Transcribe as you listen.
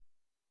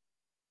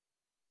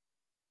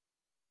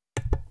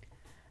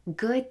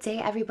Good day,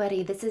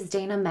 everybody. This is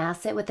Dana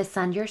Massett with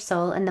Ascend Your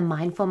Soul and the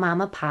Mindful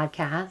Mama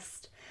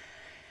podcast.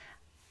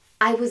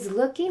 I was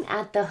looking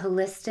at the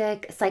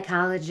Holistic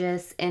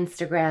Psychologist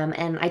Instagram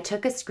and I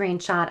took a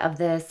screenshot of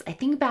this, I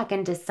think back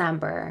in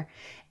December,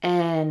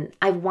 and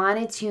I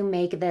wanted to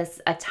make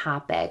this a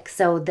topic.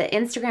 So the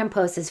Instagram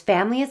post is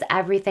family is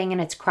everything and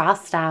it's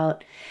crossed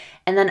out.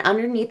 And then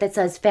underneath it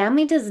says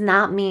family does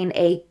not mean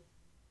a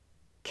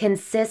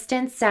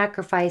consistent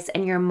sacrifice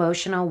in your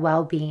emotional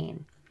well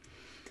being.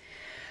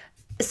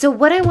 So,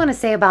 what I want to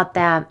say about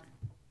that,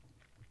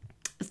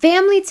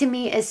 family to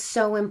me is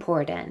so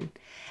important.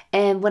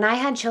 And when I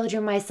had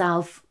children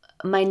myself,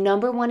 my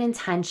number one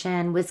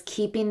intention was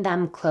keeping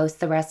them close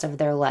the rest of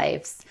their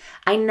lives.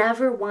 I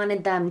never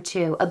wanted them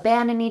to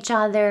abandon each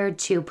other,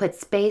 to put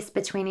space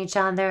between each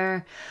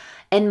other.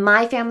 In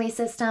my family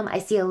system, I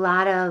see a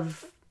lot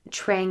of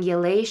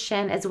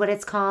triangulation, is what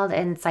it's called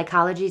in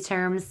psychology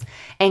terms,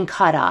 and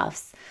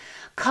cutoffs.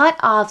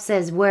 Cutoffs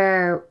is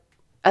where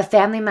a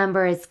family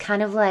member is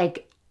kind of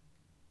like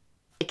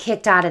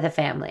kicked out of the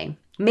family.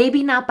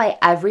 Maybe not by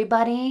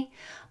everybody,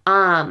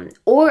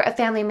 or a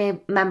family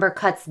member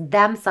cuts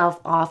themselves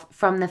off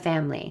from the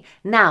family.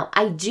 Now,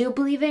 I do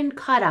believe in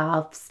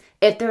cutoffs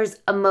if there's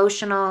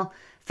emotional,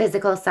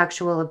 physical,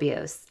 sexual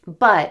abuse,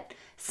 but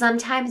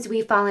sometimes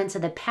we fall into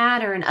the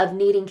pattern of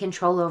needing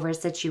control over a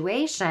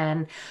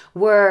situation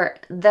where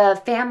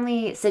the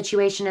family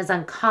situation is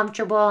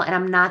uncomfortable and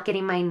I'm not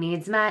getting my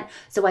needs met,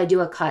 so I do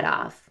a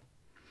cutoff.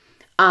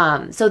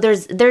 So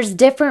there's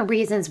different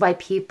reasons why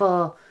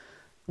people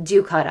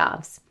do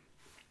cutoffs.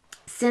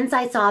 Since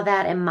I saw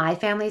that in my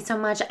family so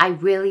much, I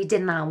really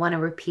did not want to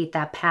repeat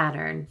that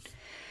pattern.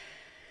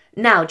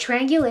 Now,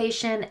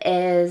 triangulation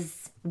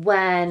is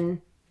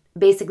when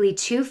basically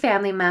two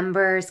family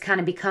members kind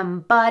of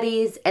become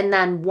buddies and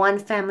then one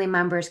family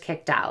member is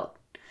kicked out.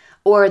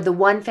 Or the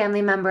one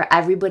family member,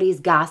 everybody's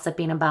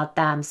gossiping about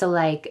them. So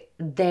like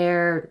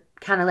they're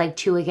kind of like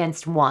two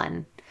against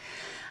one.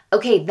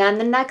 Okay, then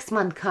the next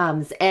month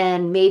comes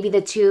and maybe the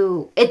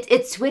two,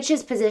 it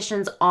switches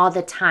positions all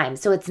the time.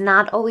 So it's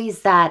not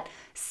always that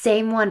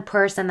same one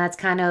person that's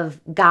kind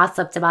of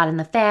gossiped about in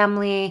the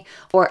family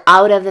or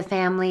out of the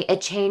family.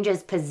 It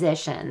changes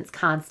positions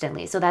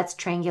constantly. So that's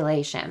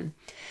triangulation.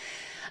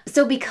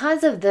 So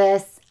because of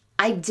this,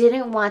 I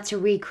didn't want to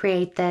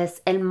recreate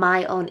this in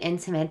my own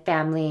intimate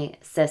family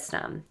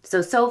system.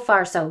 So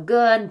far, so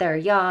good. They're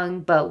young,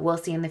 but we'll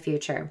see in the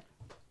future.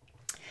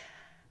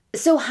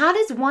 So, how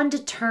does one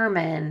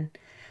determine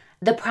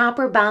the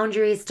proper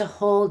boundaries to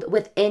hold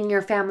within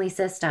your family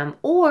system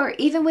or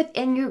even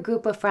within your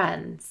group of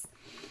friends?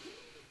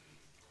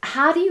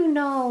 How do you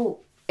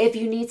know if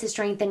you need to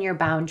strengthen your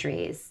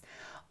boundaries?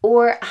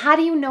 Or how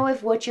do you know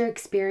if what you're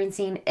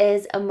experiencing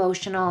is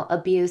emotional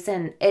abuse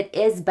and it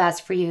is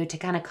best for you to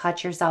kind of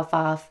cut yourself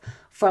off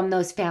from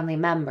those family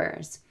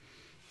members?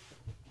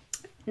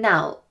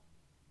 Now,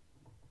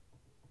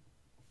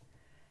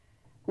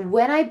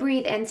 when I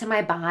breathe into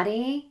my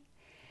body,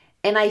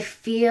 and I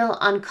feel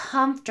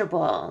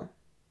uncomfortable,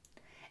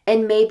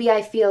 and maybe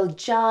I feel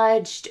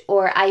judged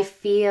or I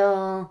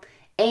feel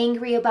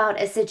angry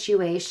about a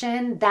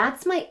situation,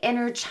 that's my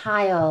inner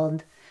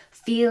child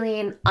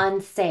feeling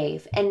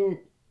unsafe. And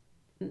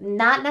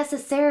not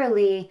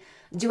necessarily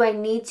do I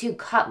need to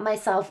cut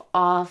myself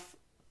off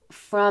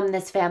from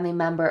this family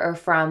member or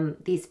from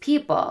these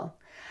people.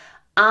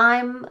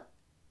 I'm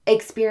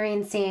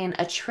experiencing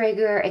a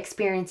trigger,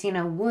 experiencing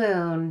a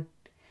wound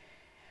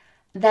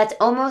that's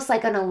almost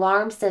like an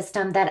alarm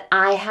system that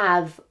I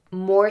have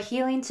more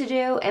healing to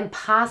do and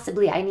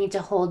possibly I need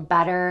to hold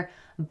better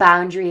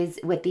boundaries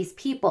with these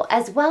people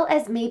as well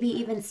as maybe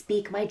even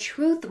speak my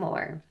truth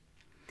more.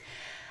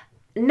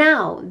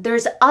 Now,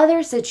 there's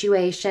other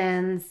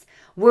situations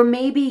where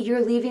maybe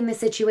you're leaving the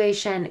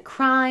situation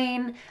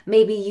crying,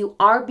 maybe you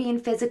are being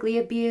physically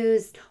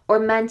abused or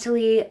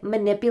mentally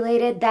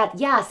manipulated, that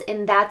yes,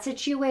 in that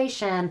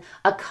situation,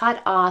 a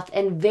cut off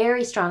and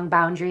very strong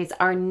boundaries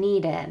are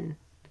needed.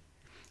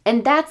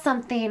 And that's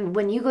something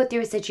when you go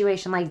through a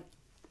situation like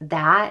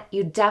that,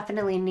 you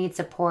definitely need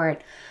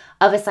support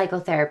of a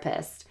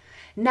psychotherapist.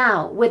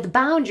 Now, with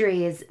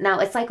boundaries, now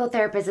a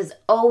psychotherapist is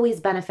always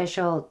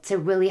beneficial to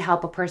really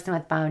help a person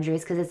with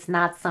boundaries because it's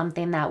not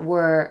something that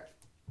we're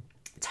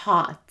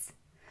taught.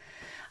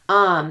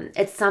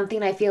 It's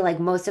something I feel like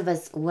most of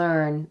us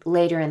learn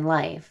later in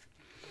life.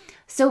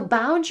 So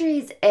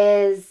boundaries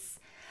is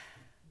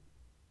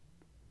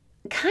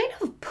kind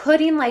of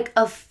putting like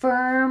a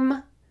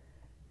firm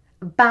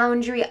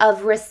boundary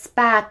of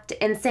respect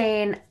and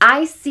saying,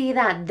 I see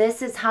that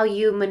this is how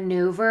you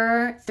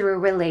maneuver through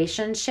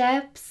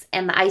relationships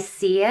and I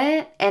see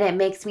it and it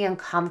makes me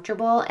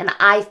uncomfortable and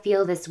I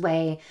feel this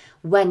way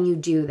when you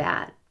do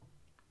that.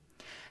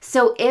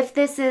 So if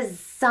this is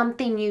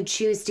something you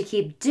choose to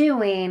keep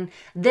doing,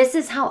 this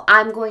is how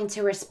I'm going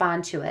to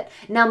respond to it.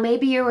 Now,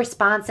 maybe your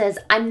response is,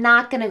 I'm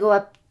not going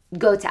to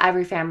go to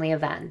every family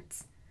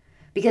event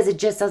because it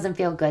just doesn't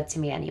feel good to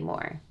me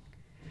anymore.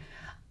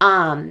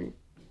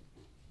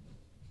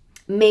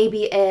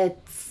 Maybe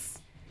it's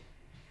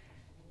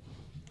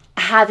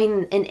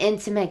having an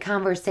intimate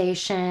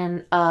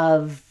conversation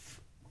of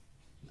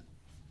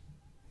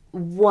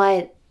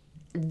what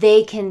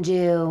they can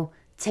do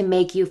to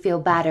make you feel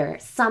better.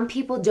 Some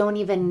people don't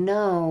even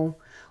know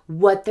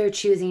what they're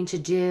choosing to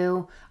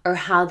do or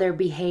how they're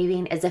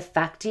behaving is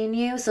affecting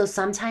you. So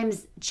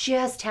sometimes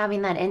just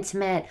having that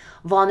intimate,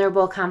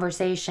 vulnerable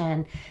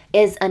conversation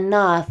is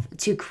enough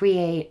to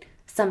create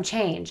some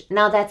change.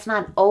 Now, that's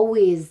not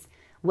always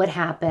what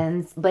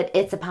happens, but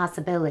it's a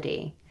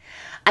possibility.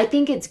 I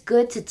think it's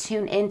good to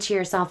tune into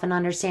yourself and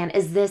understand,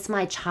 is this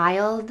my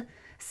child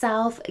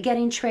self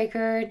getting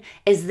triggered?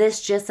 Is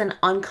this just an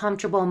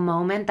uncomfortable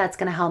moment that's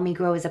going to help me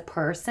grow as a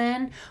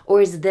person?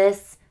 Or is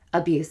this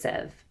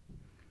abusive?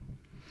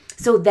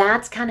 So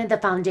that's kind of the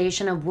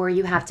foundation of where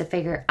you have to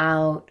figure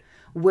out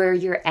where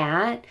you're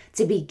at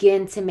to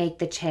begin to make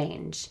the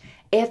change.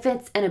 If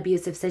it's an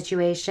abusive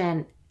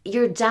situation,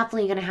 you're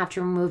definitely going to have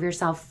to remove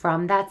yourself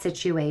from that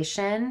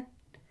situation.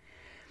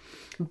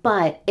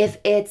 But if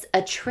it's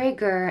a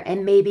trigger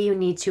and maybe you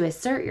need to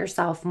assert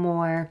yourself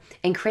more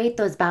and create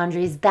those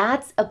boundaries,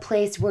 that's a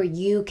place where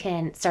you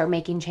can start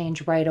making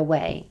change right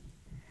away.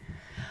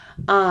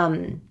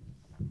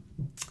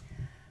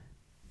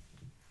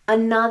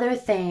 Another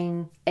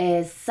thing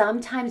is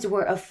sometimes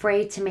we're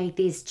afraid to make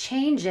these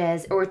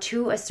changes or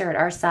to assert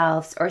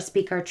ourselves or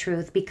speak our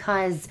truth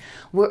because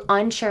we're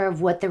unsure of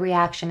what the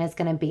reaction is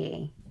going to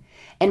be.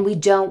 And we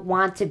don't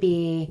want to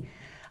be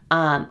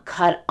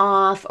cut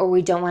off, or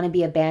we don't want to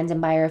be abandoned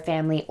by our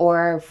family or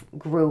our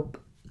group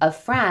of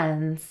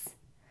friends.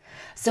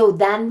 So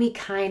then we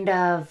kind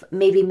of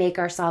maybe make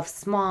ourselves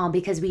small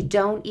because we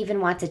don't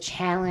even want to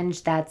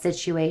challenge that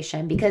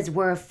situation because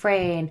we're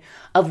afraid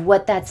of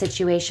what that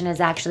situation is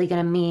actually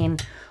going to mean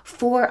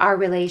for our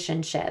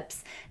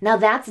relationships. Now,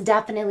 that's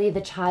definitely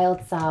the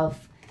child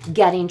self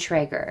getting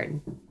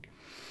triggered.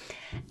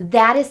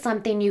 That is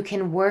something you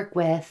can work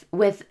with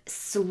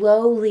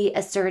slowly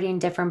asserting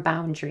different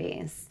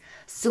boundaries,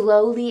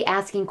 slowly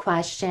asking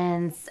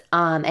questions,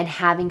 and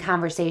having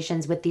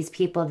conversations with these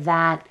people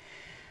that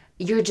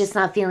you're just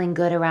not feeling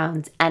good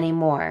around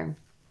anymore.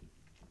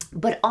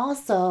 But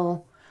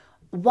also,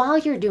 while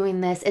you're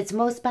doing this, it's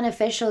most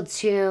beneficial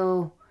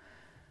to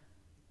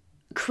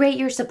create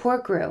your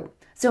support group.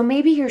 So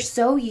maybe you're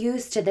so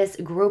used to this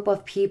group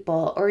of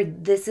people, or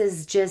this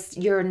is just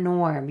your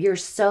norm. You're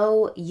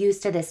so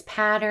used to this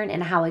pattern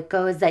and how it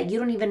goes that you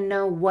don't even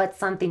know what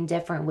something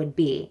different would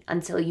be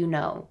until you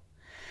know.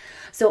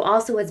 So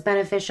also what's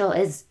beneficial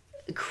is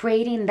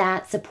creating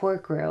that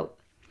support group.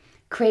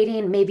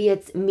 Creating, maybe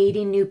it's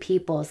meeting new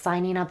people,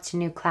 signing up to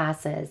new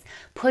classes,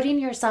 putting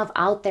yourself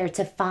out there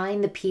to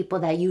find the people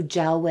that you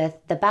gel with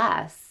the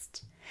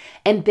best,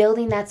 and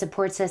building that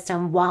support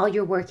system while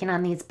you're working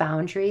on these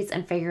boundaries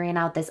and figuring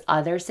out this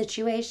other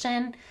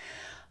situation,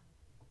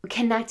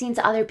 connecting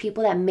to other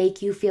people that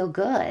make you feel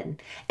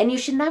good. And you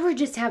should never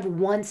just have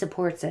one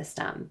support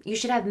system. You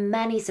should have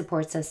many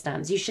support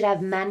systems. You should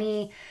have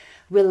many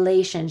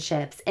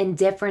relationships in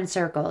different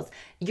circles.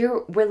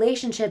 Your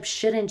relationship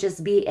shouldn't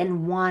just be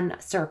in one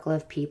circle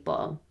of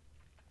people.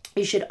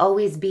 You should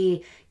always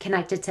be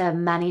connected to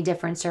many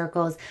different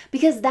circles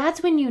because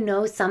that's when you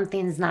know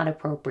something's not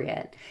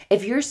appropriate.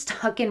 If you're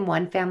stuck in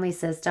one family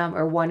system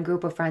or one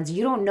group of friends,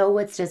 you don't know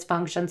what's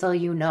dysfunction until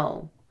you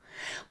know.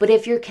 But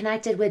if you're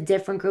connected with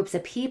different groups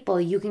of people,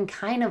 you can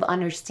kind of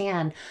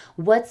understand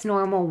what's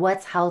normal,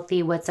 what's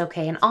healthy, what's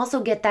okay, and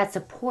also get that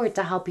support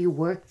to help you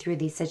work through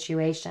these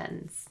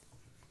situations.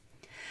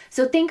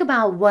 So think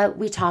about what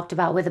we talked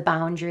about with the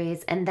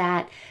boundaries, and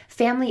that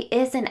family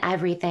isn't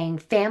everything.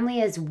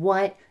 Family is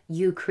what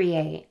you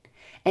create.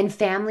 And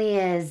family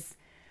is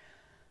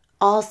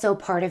also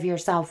part of your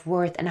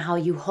self-worth and how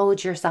you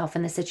hold yourself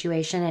in the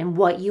situation and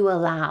what you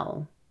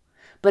allow.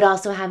 But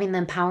also having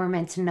the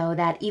empowerment to know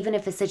that even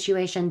if a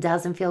situation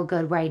doesn't feel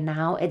good right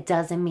now, it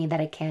doesn't mean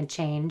that it can't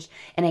change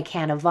and it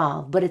can't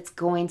evolve, but it's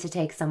going to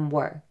take some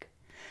work.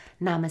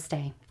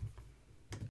 Namaste.